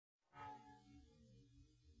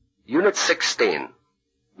Unit 16,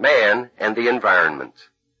 Man and the Environment,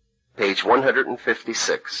 page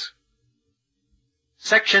 156.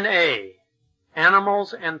 Section A,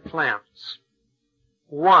 Animals and Plants.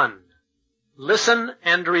 1. Listen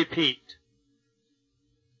and repeat.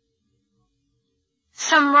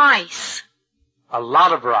 Some rice. A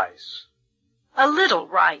lot of rice. A little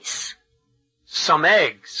rice. Some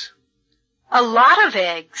eggs. A lot of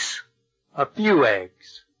eggs. A few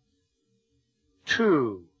eggs.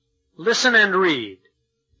 2. Listen and read,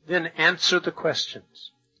 then answer the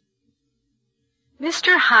questions.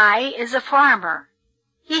 Mr. High is a farmer.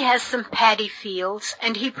 He has some paddy fields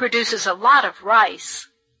and he produces a lot of rice.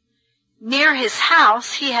 Near his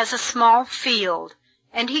house he has a small field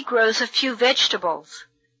and he grows a few vegetables.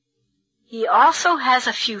 He also has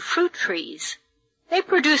a few fruit trees. They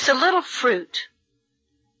produce a little fruit.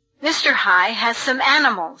 Mr. High has some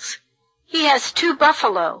animals. He has 2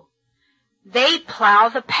 buffalo. They plow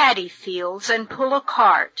the paddy fields and pull a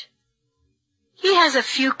cart. He has a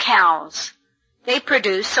few cows. They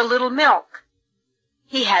produce a little milk.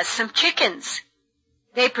 He has some chickens.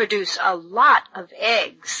 They produce a lot of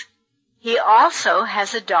eggs. He also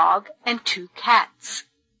has a dog and 2 cats.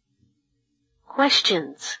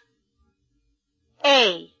 Questions.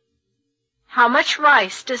 A. How much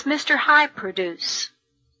rice does Mr. High produce?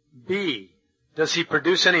 B. Does he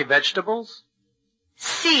produce any vegetables?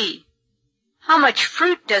 C. How much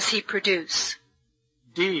fruit does he produce?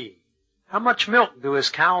 D. How much milk do his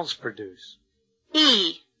cows produce?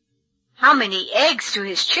 E. How many eggs do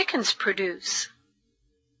his chickens produce?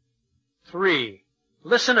 3.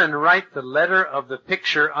 Listen and write the letter of the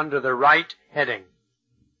picture under the right heading.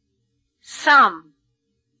 Some.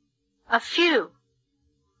 A few.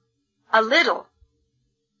 A little.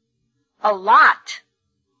 A lot.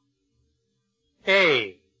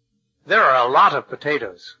 A. There are a lot of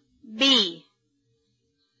potatoes. B.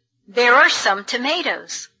 There are some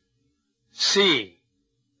tomatoes. C.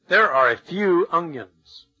 There are a few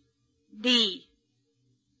onions. D.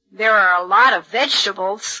 There are a lot of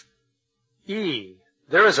vegetables. E.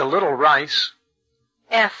 There is a little rice.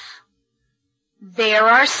 F. There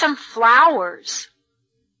are some flowers.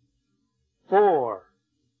 4.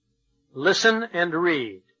 Listen and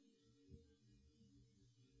read.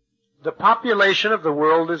 The population of the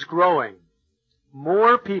world is growing.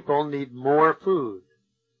 More people need more food.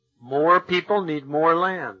 More people need more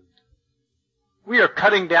land. We are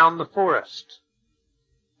cutting down the forest.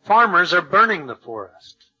 Farmers are burning the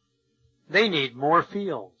forest. They need more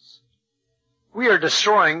fields. We are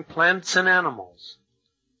destroying plants and animals.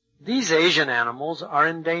 These Asian animals are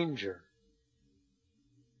in danger.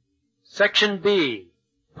 Section B,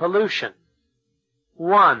 Pollution.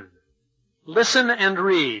 1. Listen and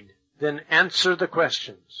read, then answer the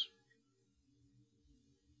questions.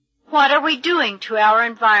 What are we doing to our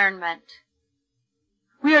environment?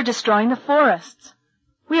 We are destroying the forests.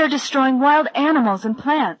 We are destroying wild animals and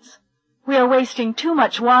plants. We are wasting too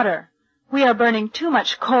much water. We are burning too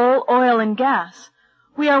much coal, oil, and gas.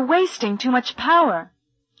 We are wasting too much power.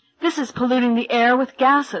 This is polluting the air with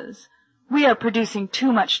gases. We are producing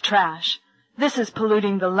too much trash. This is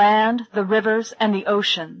polluting the land, the rivers, and the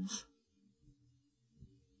oceans.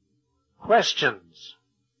 Questions.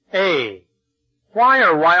 A. Why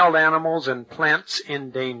are wild animals and plants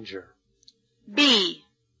in danger? B.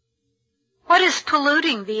 What is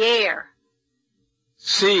polluting the air?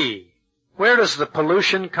 C. Where does the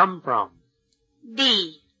pollution come from?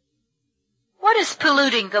 D. What is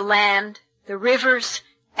polluting the land, the rivers,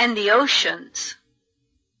 and the oceans?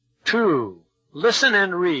 2. Listen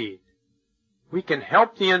and read. We can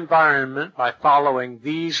help the environment by following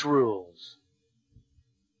these rules.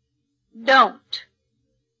 Don't.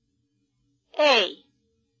 A.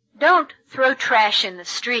 Don't throw trash in the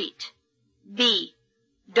street. B.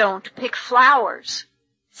 Don't pick flowers.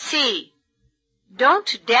 C.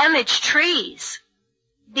 Don't damage trees.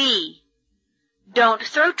 D. Don't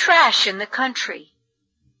throw trash in the country.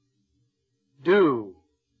 Do.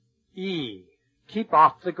 E. Keep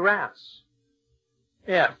off the grass.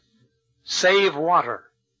 F. Save water.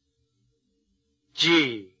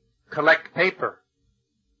 G. Collect paper.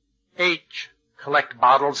 H. Collect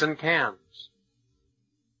bottles and cans.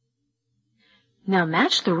 Now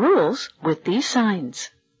match the rules with these signs.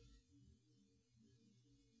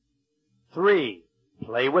 3.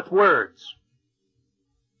 Play with words.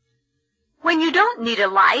 When you don't need a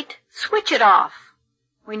light, switch it off.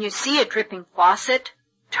 When you see a dripping faucet,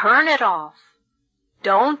 turn it off.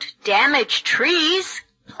 Don't damage trees,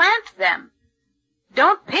 plant them.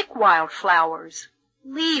 Don't pick wildflowers,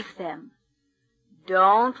 leave them.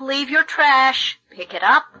 Don't leave your trash, pick it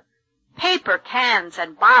up. Paper cans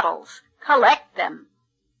and bottles, collect them.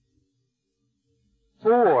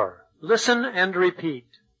 4. Listen and repeat.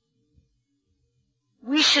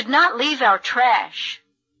 We should not leave our trash.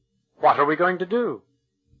 What are we going to do?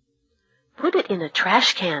 Put it in a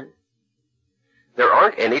trash can. There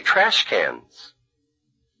aren't any trash cans.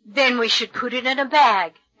 Then we should put it in a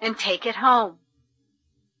bag and take it home.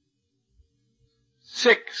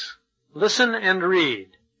 6. Listen and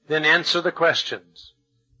read, then answer the questions.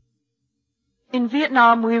 In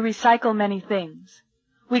Vietnam, we recycle many things.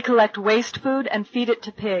 We collect waste food and feed it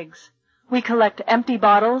to pigs. We collect empty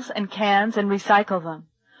bottles and cans and recycle them.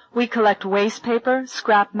 We collect waste paper,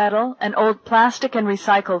 scrap metal, and old plastic and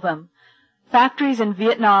recycle them. Factories in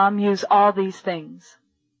Vietnam use all these things.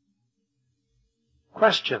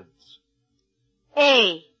 Questions.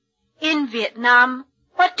 A. In Vietnam,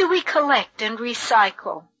 what do we collect and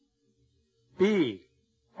recycle? B.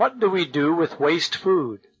 What do we do with waste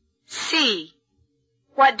food? C.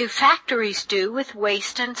 What do factories do with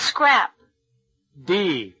waste and scrap?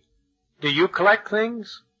 D. Do you collect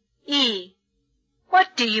things? E.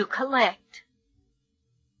 What do you collect?